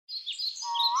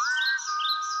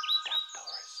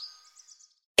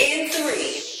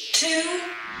2,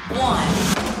 1.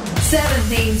 7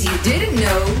 things you didn't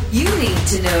know you need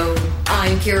to know.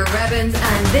 I'm Ciara Rebbins,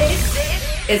 and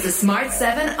this is the Smart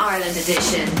 7 Ireland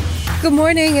edition. Good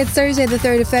morning, it's Thursday the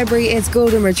 3rd of February, it's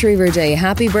Golden Retriever Day.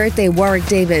 Happy birthday Warwick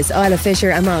Davis, Isla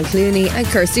Fisher, Amal Clooney and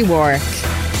Kirsty Warwick.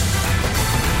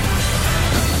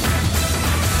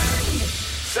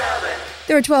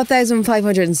 There were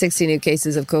 12,560 new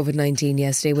cases of COVID-19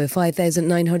 yesterday, with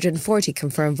 5,940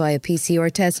 confirmed via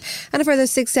PCR test and a further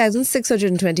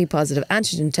 6,620 positive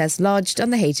antigen tests lodged on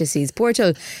the HSE's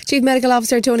portal. Chief Medical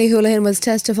Officer Tony Holohan was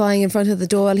testifying in front of the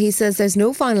Dáil. He says there's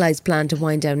no finalised plan to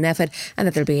wind down NPHET and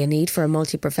that there'll be a need for a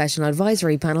multi-professional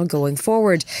advisory panel going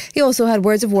forward. He also had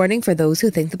words of warning for those who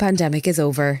think the pandemic is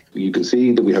over. You can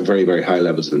see that we have very, very high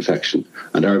levels of infection,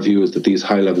 and our view is that these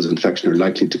high levels of infection are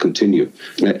likely to continue.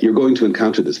 You're going to encounter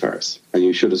this virus, and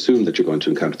you should assume that you're going to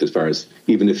encounter this virus,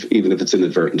 even if it's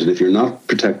inadvertent. And if you're not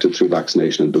protected through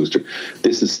vaccination and booster,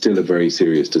 this is still a very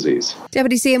serious disease.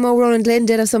 Deputy CMO Roland Lynn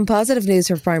did have some positive news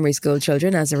for primary school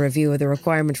children as a review of the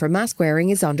requirement for mask wearing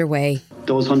is underway.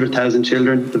 Those 100,000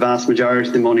 children, the vast majority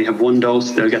of them only have one dose.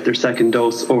 They'll get their second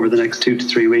dose over the next 2 to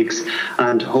 3 weeks,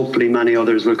 and hopefully many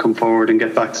others will come forward and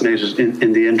get vaccinated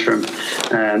in the interim.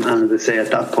 And as I say, at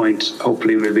that point,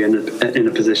 hopefully we'll be in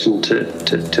a position to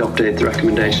update the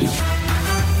recommendation.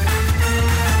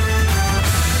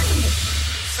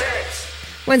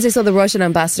 Wednesday saw the Russian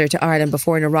ambassador to Ireland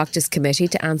before an Oireachtas committee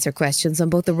to answer questions on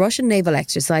both the Russian naval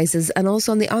exercises and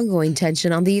also on the ongoing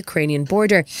tension on the Ukrainian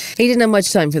border. He didn't have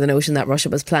much time for the notion that Russia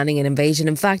was planning an invasion.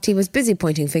 In fact, he was busy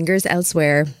pointing fingers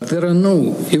elsewhere. There are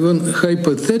no, even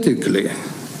hypothetically,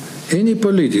 any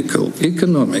political,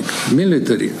 economic,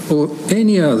 military or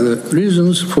any other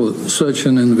reasons for such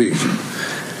an invasion.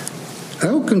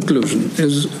 Our conclusion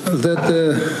is that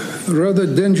a rather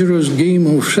dangerous game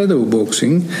of shadow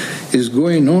boxing is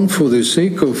going on for the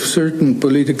sake of certain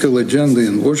political agenda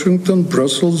in Washington,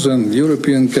 Brussels and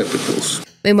European capitals.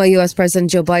 Meanwhile, US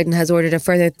President Joe Biden has ordered a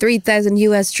further 3,000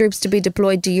 US troops to be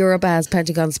deployed to Europe, as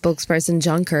Pentagon spokesperson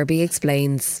John Kirby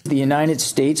explains. The United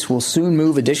States will soon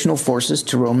move additional forces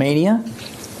to Romania,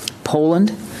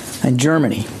 Poland and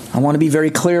Germany. I want to be very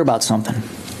clear about something.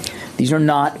 These are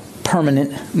not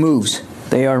permanent moves.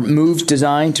 They are moves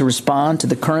designed to respond to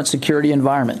the current security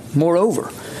environment.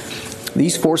 Moreover,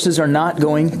 these forces are not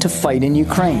going to fight in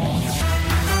Ukraine.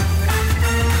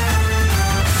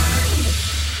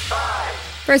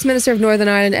 First Minister of Northern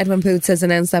Ireland Edwin Poots has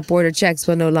announced that border checks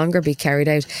will no longer be carried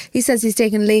out. He says he's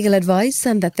taken legal advice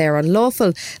and that they're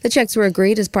unlawful. The checks were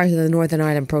agreed as part of the Northern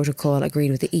Ireland Protocol agreed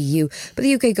with the EU, but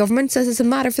the UK government says it's a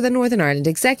matter for the Northern Ireland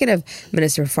Executive.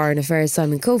 Minister of Foreign Affairs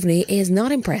Simon Coveney is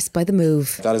not impressed by the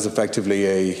move. That is effectively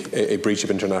a breach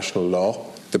of international law.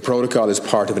 The protocol is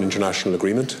part of an international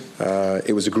agreement.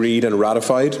 It was agreed and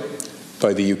ratified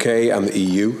by the UK and the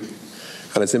EU,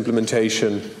 and its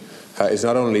implementation is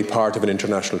not only part of an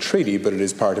international treaty, but it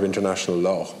is part of international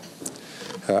law.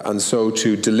 And so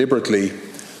to deliberately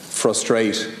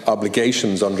frustrate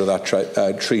obligations under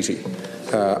that treaty,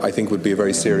 I think would be a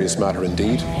very serious matter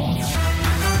indeed.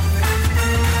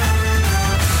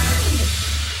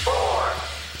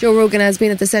 Joe Rogan has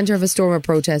been at the centre of a storm of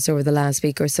protests over the last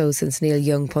week or so since Neil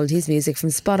Young pulled his music from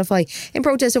Spotify in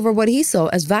protest over what he saw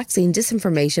as vaccine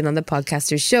disinformation on the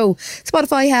podcaster's show.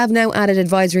 Spotify have now added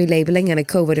advisory labelling and a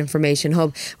COVID information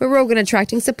hub, with Rogan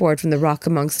attracting support from The Rock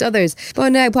amongst others. But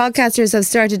now podcasters have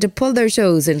started to pull their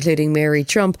shows, including Mary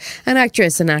Trump. An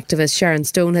actress and activist, Sharon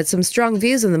Stone, had some strong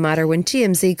views on the matter when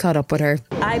TMZ caught up with her.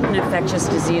 I'm an infectious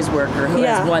disease worker who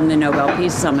has won the Nobel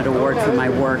Peace Summit Award for my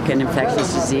work in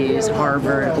infectious disease,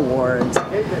 Harvard Awards,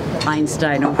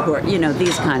 Einstein Award,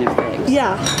 these kind of things.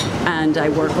 Yeah. And I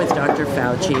work with Dr.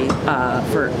 Fauci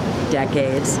for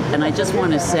decades. And I just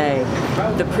want to say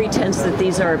the pretense that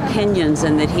these are opinions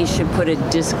and that he should put a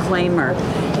disclaimer.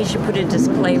 He should put a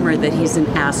disclaimer that he's an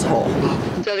asshole.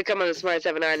 So to come on the Smart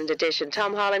 7 Ireland edition,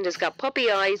 Tom Holland has got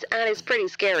puppy eyes and is pretty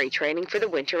scary training for the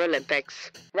Winter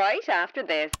Olympics. Right after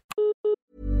this.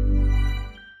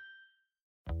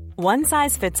 One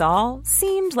size fits all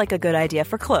seemed like a good idea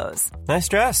for clothes. Nice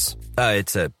dress.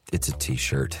 It's a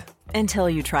t-shirt. Until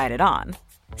you tried it on.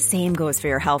 Same goes for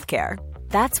your healthcare.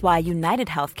 That's why United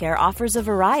Healthcare offers a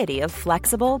variety of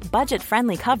flexible,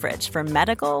 budget-friendly coverage for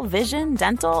medical, vision,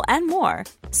 dental, and more.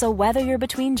 So whether you're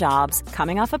between jobs,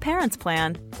 coming off a parent's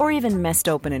plan, or even missed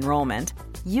open enrollment,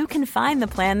 you can find the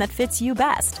plan that fits you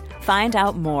best. Find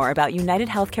out more about United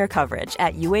Healthcare coverage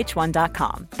at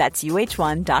uh1.com. That's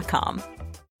uh1.com.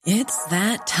 It's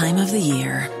that time of the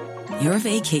year. Your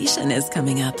vacation is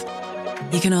coming up.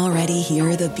 You can already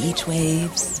hear the beach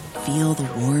waves, feel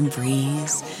the warm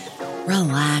breeze,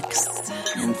 relax,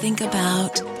 and think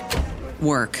about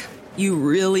work. You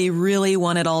really, really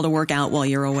want it all to work out while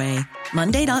you're away.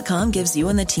 Monday.com gives you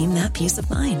and the team that peace of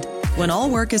mind. When all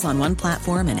work is on one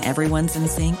platform and everyone's in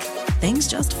sync, things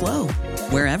just flow.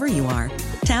 Wherever you are,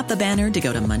 tap the banner to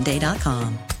go to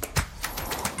Monday.com.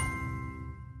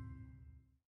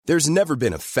 There's never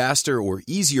been a faster or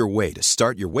easier way to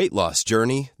start your weight loss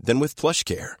journey than with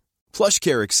PlushCare.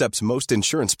 PlushCare accepts most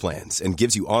insurance plans and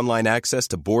gives you online access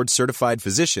to board-certified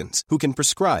physicians who can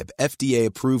prescribe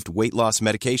FDA-approved weight loss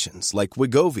medications like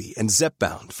Wegovy and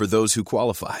Zepbound for those who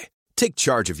qualify. Take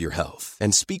charge of your health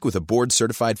and speak with a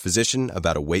board-certified physician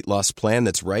about a weight loss plan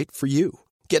that's right for you.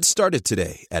 Get started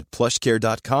today at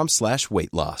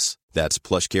plushcare.com/weight loss. That's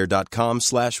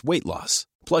plushcare.com/weight loss.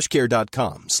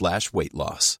 plushcare.com/weight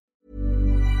loss.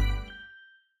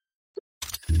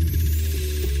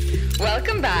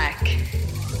 Welcome back.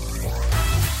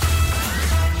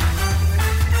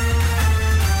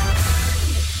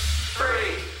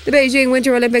 The Beijing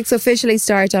Winter Olympics officially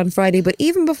start on Friday, but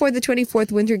even before the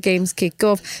 24th Winter Games kick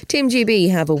off, Team GB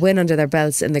have a win under their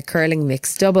belts in the curling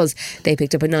mixed doubles. They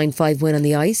picked up a 9-5 win on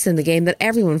the ice in the game that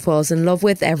everyone falls in love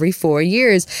with every 4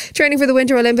 years. Training for the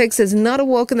Winter Olympics is not a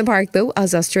walk in the park, though,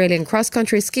 as Australian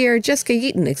cross-country skier Jessica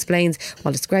Yeaton explains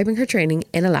while describing her training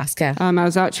in Alaska. I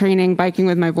was out training, biking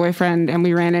with my boyfriend, and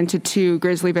we ran into 2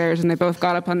 grizzly bears, and they both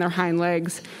got up on their hind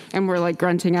legs and were like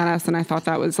grunting at us, and I thought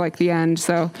that was like the end.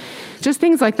 So just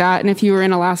things like that. And if you were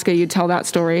in Alaska, you'd tell that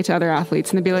story to other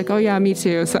athletes and they'd be like, oh yeah, me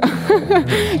too. So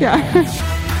yeah.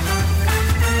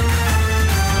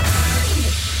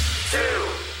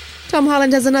 Tom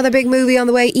Holland has another big movie on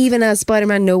the way, even as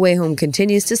Spider-Man No Way Home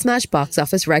continues to smash box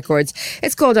office records.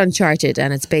 It's called Uncharted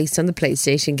and it's based on the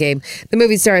PlayStation game. The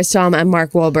movie stars Tom and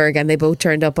Mark Wahlberg, and they both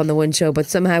turned up on the One show but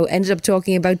somehow ended up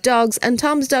talking about dogs, and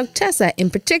Tom's dog Tessa in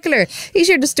particular. He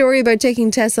shared a story about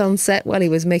taking Tessa on set while he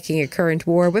was making a current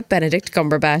war with Benedict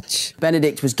Cumberbatch.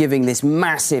 Benedict was giving this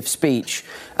massive speech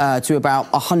to about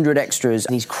 100 extras,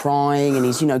 and he's crying and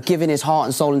he's, giving his heart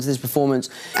and soul into this performance.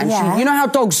 And she, you know how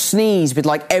dogs sneeze with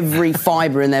like every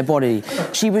fibre in their body?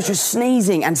 She was just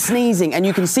sneezing, and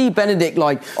you can see Benedict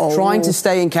trying to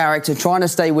stay in character, trying to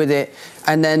stay with it,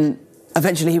 and then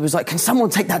eventually he was like, can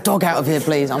someone take that dog out of here,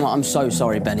 please? I'm like, I'm so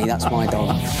sorry, Benny, that's my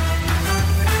dog.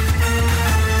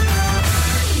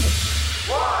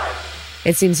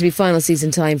 It seems to be final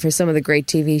season time for some of the great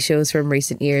TV shows from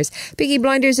recent years. Peaky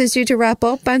Blinders is due to wrap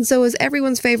up, and so is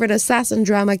everyone's favourite assassin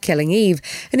drama Killing Eve.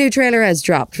 A new trailer has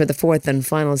dropped for the 4th and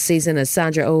final season as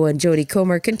Sandra Oh and Jodie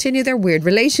Comer continue their weird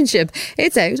relationship.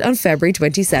 It's out on February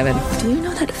 27. Do you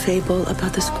know that fable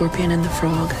about the scorpion and the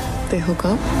frog? They hook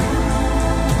up,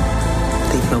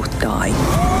 they both die.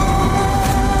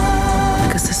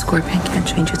 Because the scorpion can't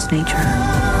change its nature.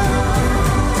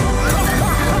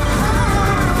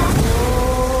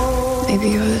 Maybe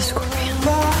you're the scorpion.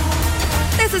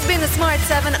 This has been the Smart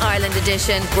 7 Ireland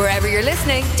edition. Wherever you're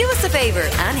listening, do us a favour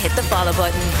and hit the follow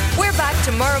button. We're back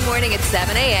tomorrow morning at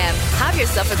 7 a.m. Have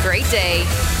yourself a great day.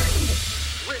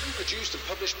 Written, produced and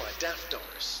published by Daft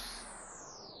Doris.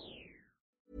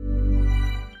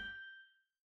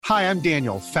 Hi, I'm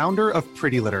Daniel, founder of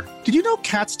Pretty Litter. Did you know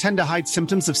cats tend to hide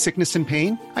symptoms of sickness and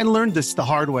pain? I learned this the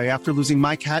hard way after losing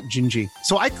my cat, Gingy.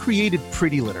 So I created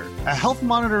Pretty Litter, a health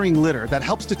monitoring litter that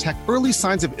helps detect early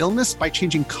signs of illness by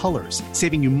changing colors,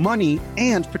 saving you money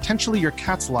and potentially your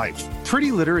cat's life.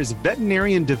 Pretty Litter is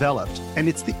veterinarian developed, and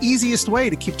it's the easiest way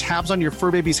to keep tabs on your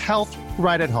fur baby's health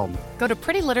right at home. Go to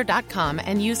prettylitter.com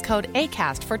and use code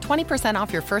ACAST for 20%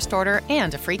 off your first order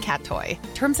and a free cat toy.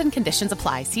 Terms and conditions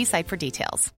apply. See site for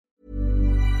details.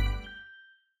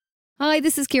 Hi,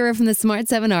 this is Ciara from the Smart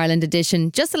 7 Ireland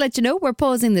edition. Just to let you know, we're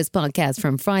pausing this podcast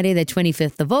from Friday the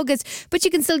 25th of August, but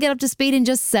you can still get up to speed in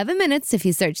just 7 minutes if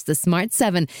you search the Smart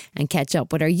 7 and catch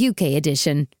up with our UK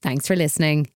edition. Thanks for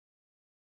listening.